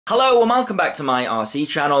Hello and welcome back to my RC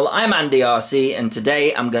channel. I'm AndyRC and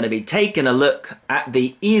today I'm going to be taking a look at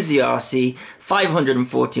the Eazy RC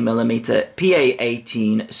 540mm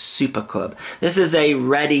PA-18 Super Cub. This is a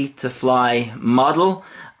ready to fly model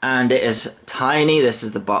and it is tiny. This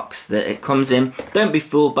is the box that it comes in. Don't be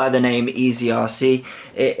fooled by the name Eazy RC.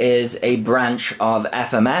 It is a branch of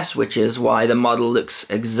FMS, which is why the model looks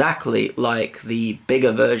exactly like the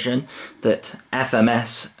bigger version that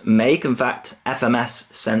FMS make. In fact,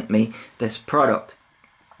 FMS sent me this product.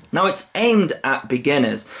 Now it's aimed at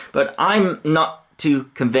beginners, but I'm not too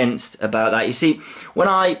convinced about that. You see, when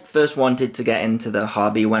I first wanted to get into the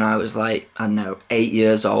hobby when I was like, I don't know, 8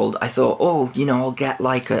 years old, I thought, oh, you know, I'll get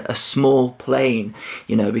like a small plane,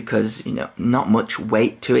 you know, because, you know, not much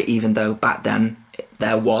weight to it, even though back then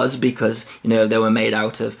there was, because, you know, they were made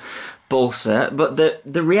out of balsa. But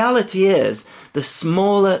the reality is, the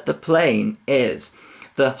smaller the plane is,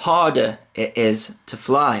 the harder it is to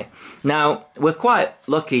fly. Now, we're quite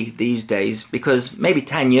lucky these days because maybe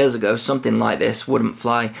 10 years ago something like this wouldn't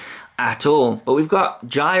fly at all. But we've got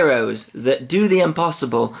gyros that do the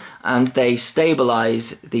impossible and they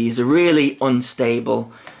stabilize these really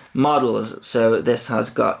unstable models. So this has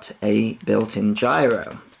got a built-in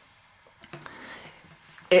gyro.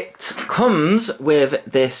 It comes with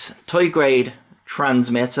this toy grade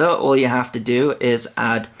transmitter. All you have to do is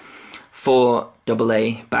add 4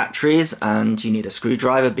 AA batteries, and you need a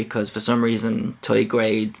screwdriver because for some reason toy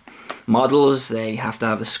grade models, they have to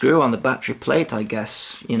have a screw on the battery plate, I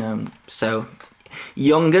guess, you know, so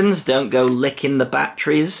young'uns don't go licking the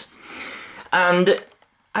batteries. And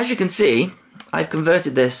as you can see, I've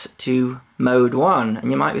converted this to mode 1, and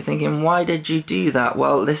you might be thinking, why did you do that?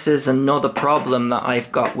 Well, this is another problem that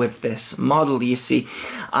I've got with this model. You see,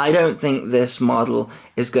 I don't think this model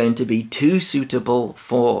is going to be too suitable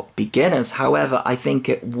for beginners. However, I think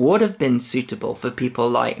it would have been suitable for people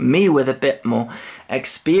like me with a bit more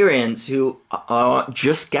experience who are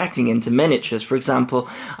just getting into miniatures. For example,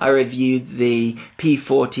 I reviewed the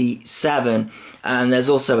P-47, and there's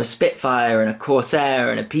also a Spitfire and a Corsair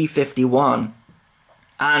and a P-51.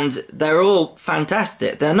 And they're all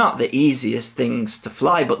fantastic. They're not the easiest things to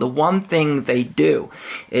fly, but the one thing they do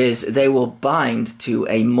is they will bind to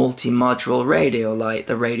a multi-module radio like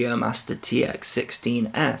the Radiomaster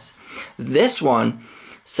TX16S. This one,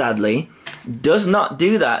 sadly, does not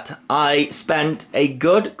do that. I spent a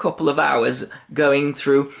good couple of hours going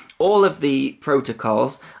through all of the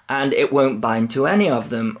protocols and it won't bind to any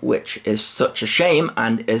of them, which is such a shame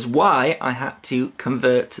and is why I had to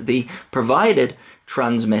convert the provided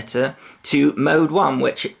transmitter to mode 1,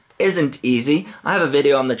 which isn't easy. I have a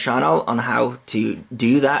video on the channel on how to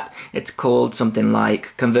do that. It's called something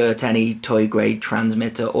like convert any toy grade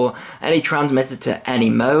transmitter or any transmitter to any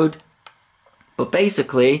mode. But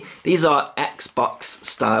basically, these are Xbox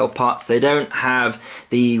style parts. They don't have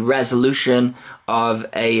the resolution of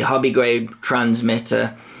a hobby grade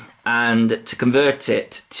transmitter, and to convert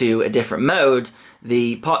it to a different mode,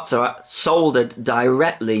 the pots are soldered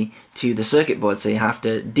directly to the circuit board, so you have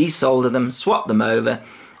to desolder them, swap them over,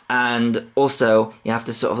 and also you have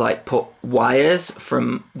to sort of like put wires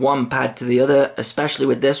from one pad to the other, especially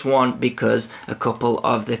with this one because a couple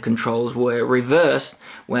of the controls were reversed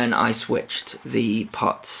when I switched the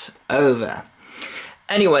pots over.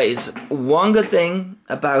 Anyways, one good thing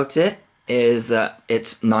about it is that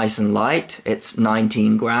it's nice and light. It's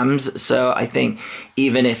 19 grams, so I think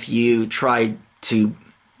even if you tried to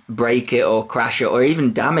break it or crash it or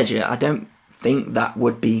even damage it, I don't think that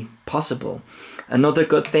would be possible. Another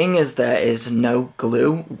good thing is there is no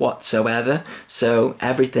glue whatsoever, so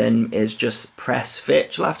everything is just press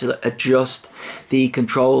fit. You'll have to adjust the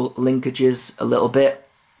control linkages a little bit.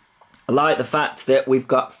 I like the fact that we've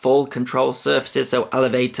got full control surfaces, so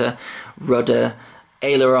elevator, rudder,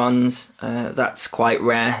 ailerons. That's quite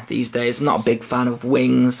rare these days. I'm not a big fan of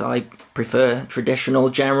wings. I prefer traditional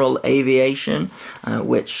general aviation,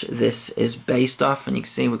 which this is based off, and you can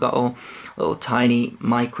see we've got all little tiny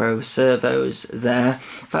micro servos there.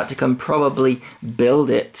 In fact, I can probably build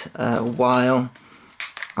it while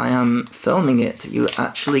I am filming it. You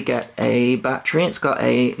actually get a battery. It's got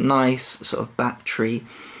a nice sort of battery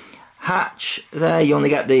hatch there. You only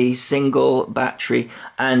get the single battery,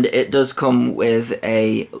 and it does come with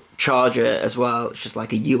a charger as well. It's just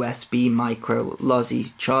like a USB micro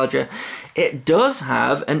Lossy charger. It does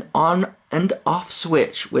have an on and off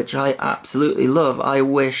switch, which I absolutely love. I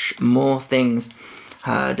wish more things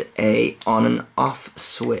had a on and off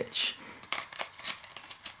switch.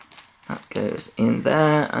 That goes in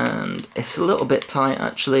there, and it's a little bit tight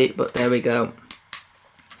actually, but there we go.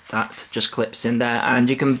 That just clips in there, and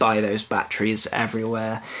you can buy those batteries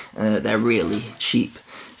everywhere. They're really cheap.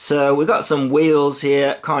 So we've got some wheels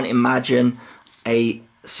here. Can't imagine a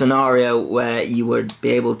scenario where you would be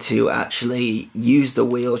able to actually use the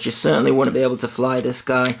wheels. You certainly wouldn't be able to fly this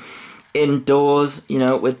guy indoors, you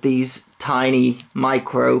know, with these tiny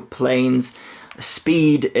micro planes.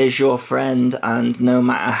 Speed is your friend, and no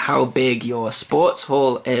matter how big your sports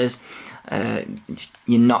hall is,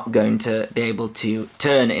 you're not going to be able to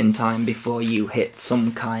turn in time before you hit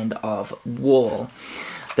some kind of wall.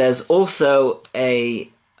 There's also a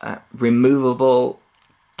removable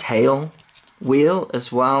tail wheel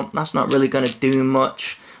as well. That's not really going to do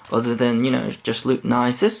much other than, you know, just look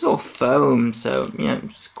nice. This is all foam, so, you know,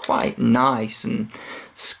 it's quite nice and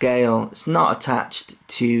scale. It's not attached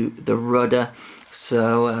to the rudder,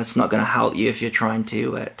 so it's not going to help you if you're trying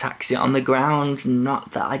to taxi it on the ground.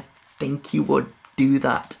 Not that I think you would do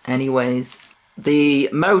that anyways. The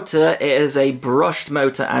motor is a brushed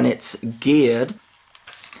motor and it's geared.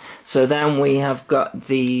 So then we have got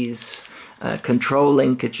these control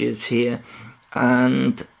linkages here,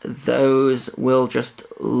 and those will just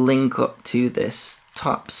link up to this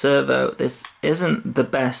top servo. This isn't the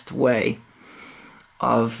best way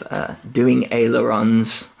of doing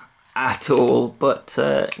ailerons at all, but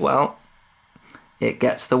well, it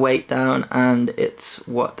gets the weight down and it's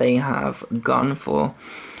what they have gone for.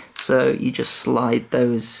 So you just slide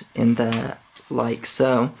those in there like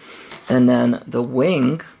so, and then the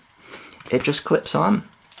wing, it just clips on.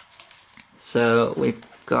 So we've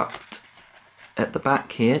got at the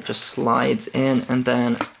back here, it just slides in and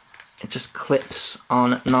then it just clips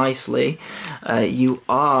on nicely. You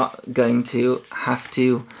are going to have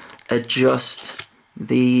to adjust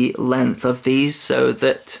the length of these so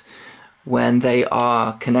that when they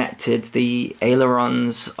are connected, the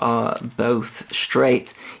ailerons are both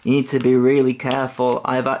straight. You need to be really careful.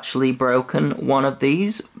 I've actually broken one of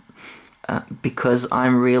these because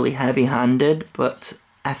I'm really heavy-handed, but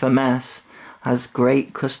FMS has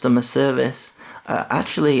great customer service.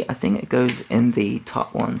 Actually, I think it goes in the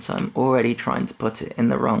top one, so I'm already trying to put it in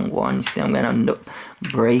the wrong one. You see, I'm going to end up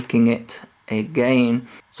breaking it again.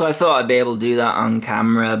 So I thought I'd be able to do that on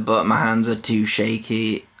camera, but my hands are too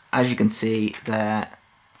shaky. As you can see there,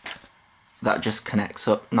 that just connects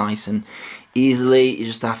up nice and easily. You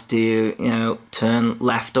just have to, you know, turn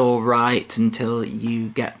left or right until you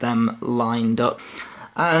get them lined up.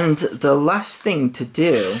 And the last thing to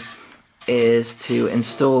do is to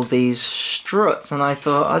install these struts, and I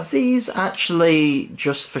thought, are these actually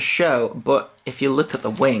just for show? But if you look at the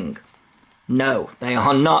wing, no, they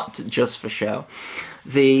are not just for show.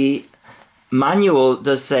 The manual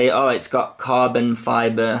does say, oh, it's got carbon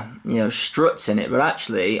fiber, you know, struts in it, but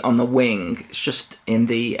actually on the wing, it's just in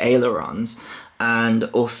the ailerons and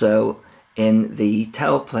also in the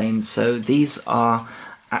tailplane. So these are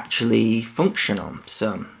actually functional.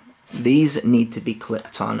 So these need to be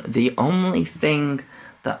clipped on. The only thing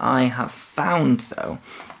that I have found though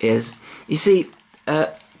is, you see,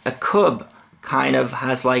 a Cub kind of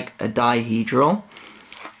has like a dihedral,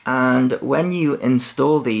 and when you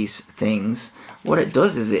install these things, what it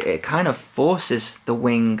does is it kind of forces the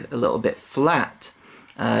wing a little bit flat,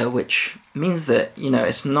 which means that, you know,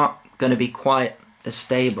 it's not going to be quite as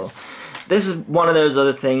stable. This is one of those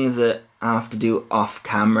other things that I have to do off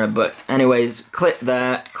camera, but anyways, clip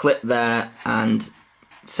there, and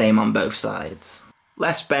same on both sides.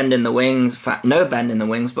 Less bend in the wings, in fact no bend in the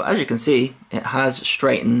wings, but as you can see, it has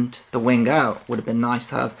straightened the wing out. Would have been nice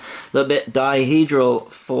to have a little bit dihedral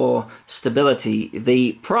for stability.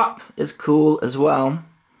 The prop is cool as well.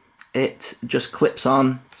 It just clips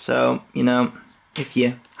on, so, you know, if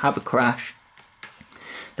you have a crash,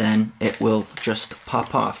 then it will just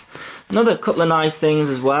pop off. Another couple of nice things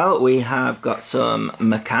as well, we have got some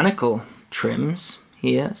mechanical trims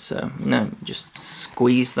here, so, you know, just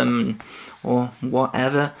squeeze them or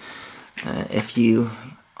whatever if you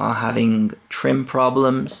are having trim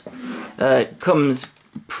problems. It comes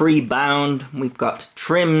pre-bound. We've got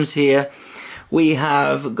trims here. We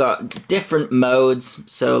have got different modes,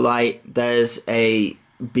 so like there's a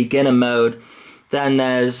beginner mode, then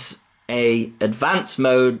there's a advanced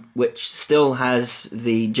mode which still has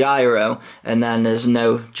the gyro, and then there's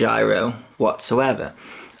no gyro whatsoever.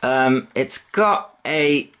 It's got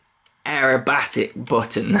a aerobatic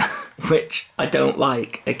button which I don't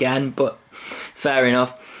like again, but fair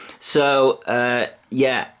enough. So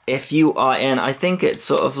yeah, if you are in, I think it's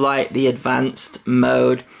sort of like the advanced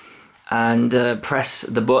mode, and press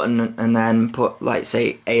the button and then put, like,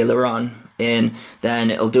 say, aileron in, then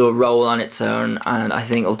it'll do a roll on its own, and I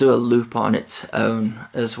think it'll do a loop on its own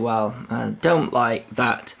as well. Don't like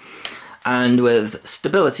that. And with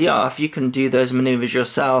stability off, you can do those maneuvers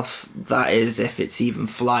yourself. That is if it's even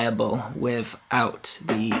flyable without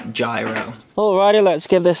the gyro. Alrighty, let's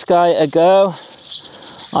give this guy a go.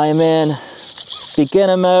 I'm in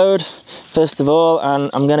beginner mode first of all,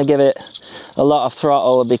 and I'm going to give it a lot of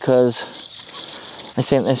throttle because I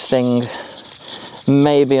think this thing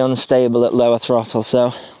may be unstable at lower throttle.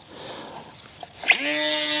 So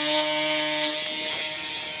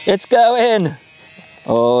it's going.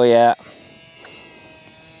 Oh yeah.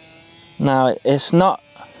 Now, it's not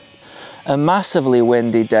a massively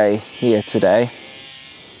windy day here today,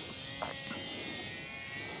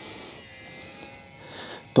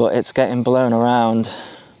 but it's getting blown around.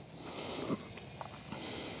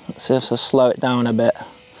 Let's see if I slow it down a bit.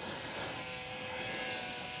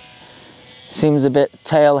 Seems a bit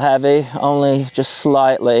tail heavy, only just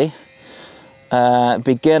slightly.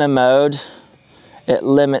 Beginner mode, it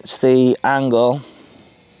limits the angle.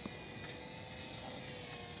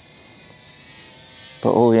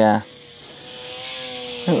 But oh yeah,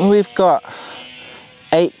 we've got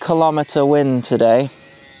 8-kilometer wind today.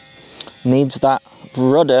 Needs that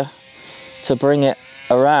rudder to bring it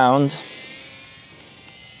around.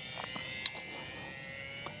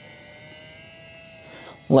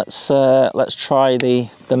 Let's try the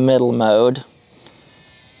middle mode.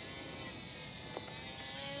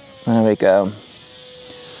 There we go.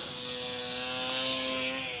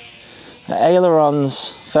 The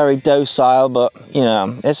aileron's very docile, but you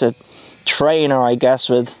know, it's a trainer, I guess,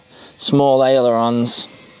 with small ailerons.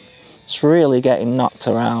 It's really getting knocked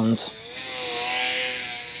around.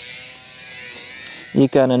 You're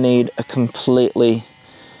gonna need a completely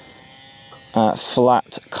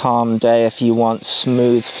flat, calm day if you want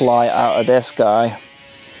smooth flight out of this guy.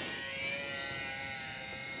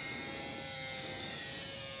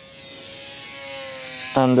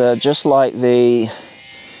 And just like the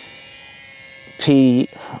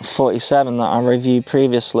P-47 that I reviewed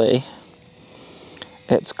previously,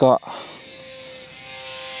 it's got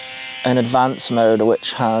an advanced mode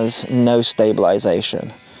which has no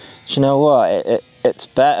stabilization. Do you know what? It's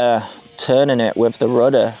better turning it with the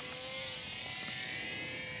rudder.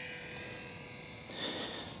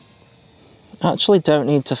 Actually don't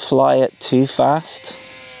need to fly it too fast.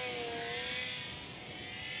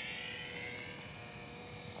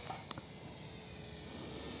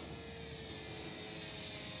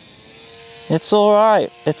 It's alright,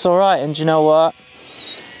 and you know what?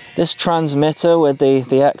 This transmitter with the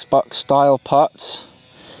Xbox style pots,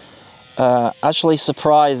 actually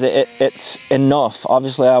surprised it's enough.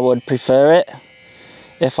 Obviously I would prefer it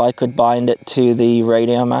if I could bind it to the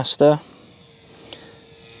Radio Master,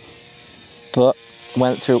 but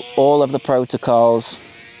went through all of the protocols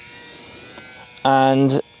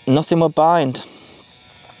and nothing would bind.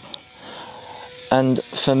 And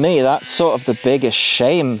for me, that's sort of the biggest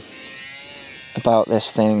shame about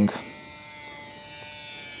this thing.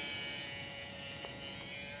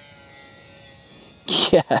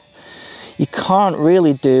 Yeah, you can't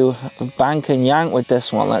really do bank and yank with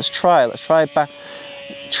this one. Let's try a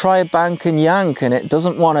bank and yank, and it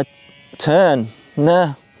doesn't want to turn.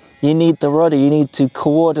 No, you need the rudder. You need to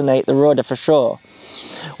coordinate the rudder for sure,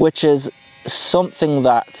 which is something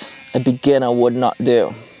that a beginner would not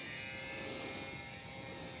do.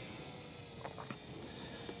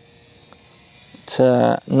 It's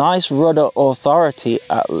a nice rudder authority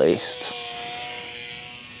at least.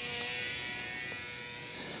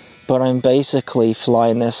 But I'm basically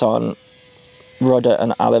flying this on rudder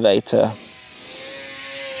and elevator.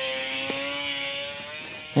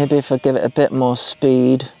 Maybe if I give it a bit more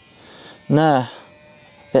speed. Nah,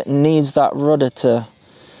 it needs that rudder to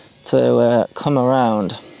come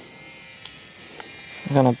around.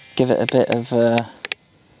 I'm gonna give it a bit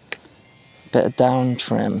of down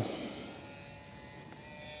trim.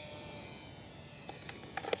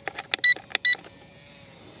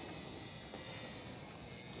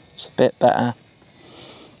 It's a bit better.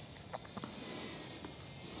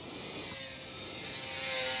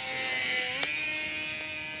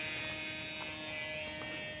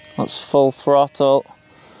 That's full throttle,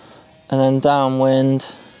 and then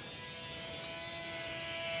downwind.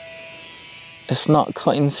 It's not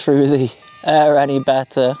cutting through the air any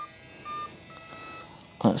better.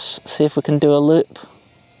 Let's see if we can do a loop.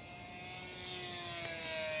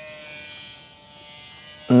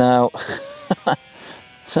 No.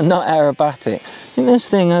 So not aerobatic. I think this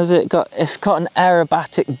thing it's got an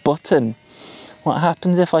aerobatic button. What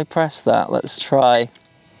happens if I press that? Let's try.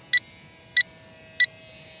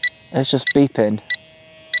 It's just beeping.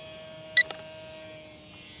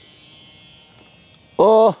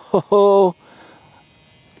 Oh,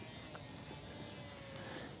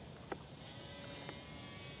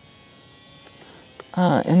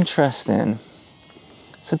 interesting.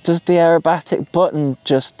 So does the aerobatic button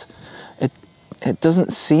just, it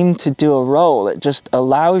doesn't seem to do a roll, it just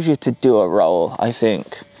allows you to do a roll, I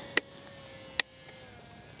think.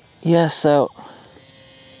 Yeah, so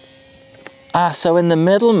in the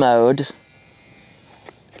middle mode,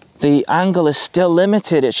 the angle is still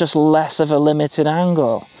limited, it's just less of a limited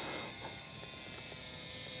angle.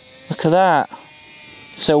 Look at that.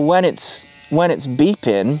 So when it's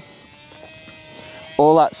beeping,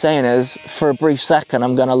 all that's saying is, for a brief second,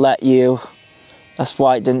 I'm gonna let you, that's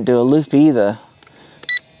why it didn't do a loop either.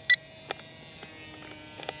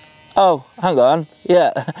 Oh, hang on,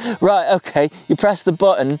 yeah, right, okay. You press the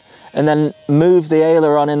button and then move the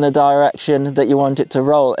aileron in the direction that you want it to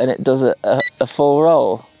roll, and it does a full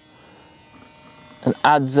roll. And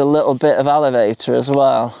adds a little bit of elevator as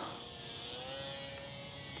well.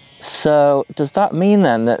 So, does that mean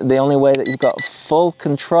then that the only way that you've got full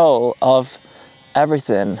control of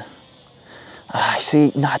everything? I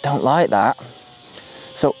see, no, I don't like that.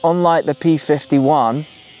 So, unlike the P51,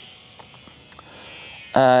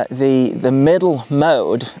 the middle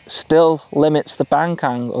mode still limits the bank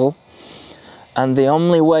angle, and the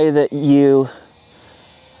only way that you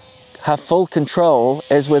have full control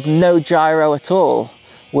is with no gyro at all,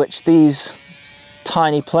 which these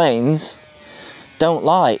tiny planes don't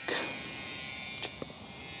like.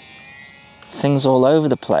 Things all over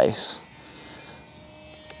the place.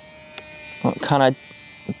 What, can I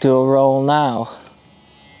do a roll now?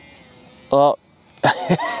 Oh,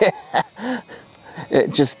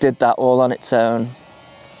 it just did that all on its own.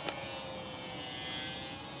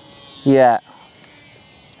 Yeah,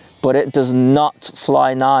 but it does not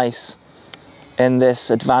fly nice in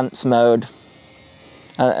this advanced mode.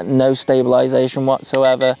 No stabilization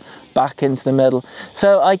whatsoever, back into the middle.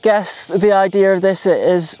 So I guess the idea of this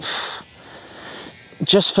is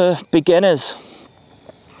just for beginners.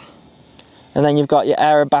 And then you've got your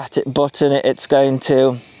aerobatic button, it's going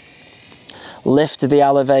to lift the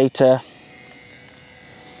elevator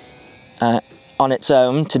on its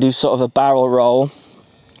own to do sort of a barrel roll.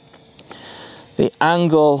 The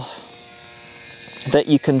angle that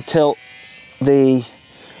you can tilt the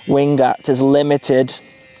wing at is limited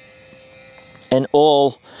in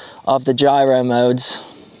all of the gyro modes.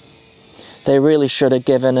 They really should have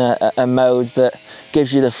given a mode that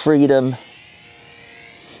gives you the freedom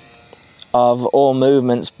of all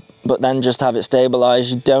movements, but then just have it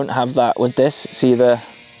stabilized. You don't have that with this. It's either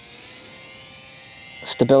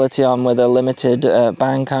stability on with a limited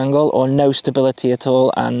bank angle, or no stability at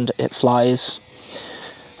all and it flies,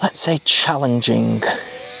 let's say, challenging.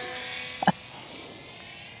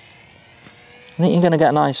 I think you're going to get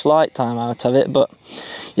a nice flight time out of it, but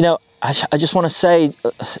you know, I just want to say,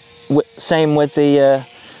 same with the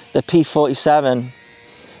P-47,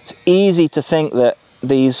 it's easy to think that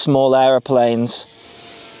these small aeroplanes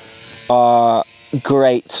are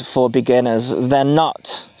great for beginners. They're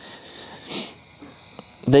not.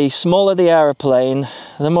 The smaller the aeroplane,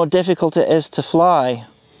 the more difficult it is to fly.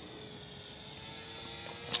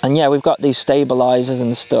 And yeah, we've got these stabilizers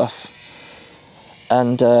and stuff.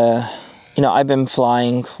 And you know, I've been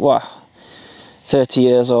flying, what, 30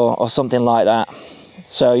 years or something like that.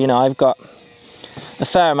 So, you know, I've got a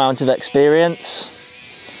fair amount of experience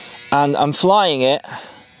and I'm flying it,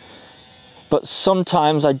 but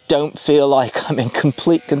sometimes I don't feel like I'm in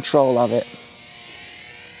complete control of it.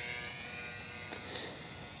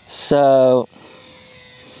 So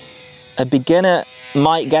a beginner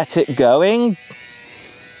might get it going,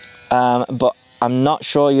 but I'm not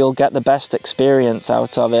sure you'll get the best experience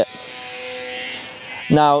out of it.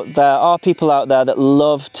 Now, there are people out there that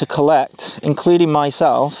love to collect, including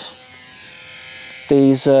myself,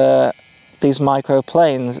 these micro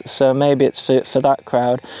planes, so maybe it's for that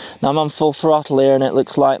crowd. Now I'm on full throttle here and it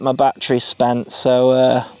looks like my battery's spent,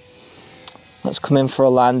 so let's come in for a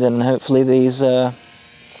landing and hopefully these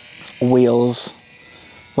wheels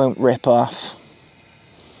won't rip off.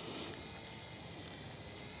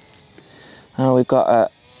 Now we've got a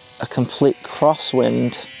complete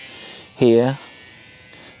crosswind here,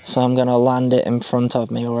 so I'm going to land it in front of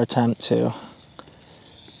me, or attempt to.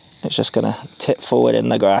 It's just going to tip forward in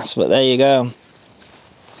the grass, but there you go.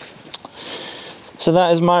 So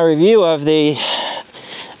that is my review of the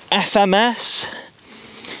FMS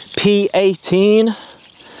PA-18.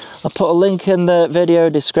 I'll put a link in the video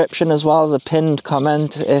description as well as a pinned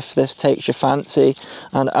comment if this takes your fancy.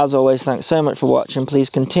 And as always, thanks so much for watching. Please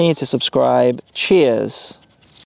continue to subscribe. Cheers.